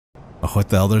what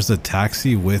the hell? There's a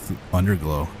taxi with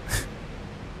Underglow.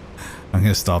 I'm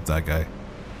gonna stop that guy.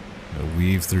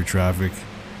 Weave through traffic.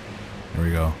 There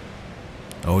we go.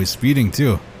 Oh, he's speeding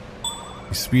too.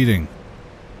 He's speeding.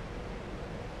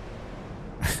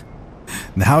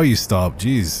 Now you stop.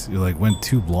 Jeez, you like went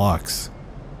 2 blocks.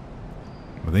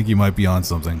 I think he might be on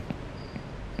something.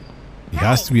 He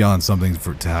has to be on something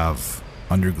to have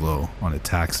Underglow on a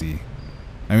taxi.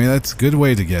 I mean, that's a good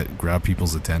way to grab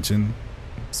people's attention.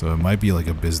 So it might be like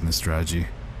a business strategy.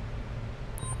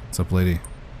 What's up, lady?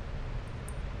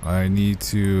 I'm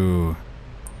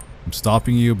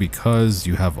stopping you because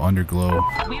you have Underglow.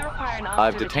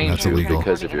 I've detained you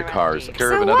because of your car's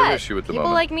care of another issue at the moment.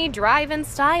 People like me drive in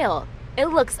style. It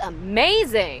looks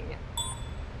amazing.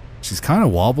 She's kind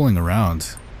of wobbling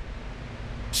around.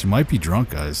 She might be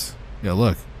drunk, guys. Yeah,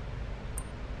 look.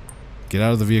 Get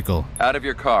out of the vehicle. Out of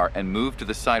your car and move to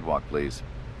the sidewalk, please.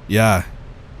 Yeah.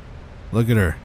 Look at her.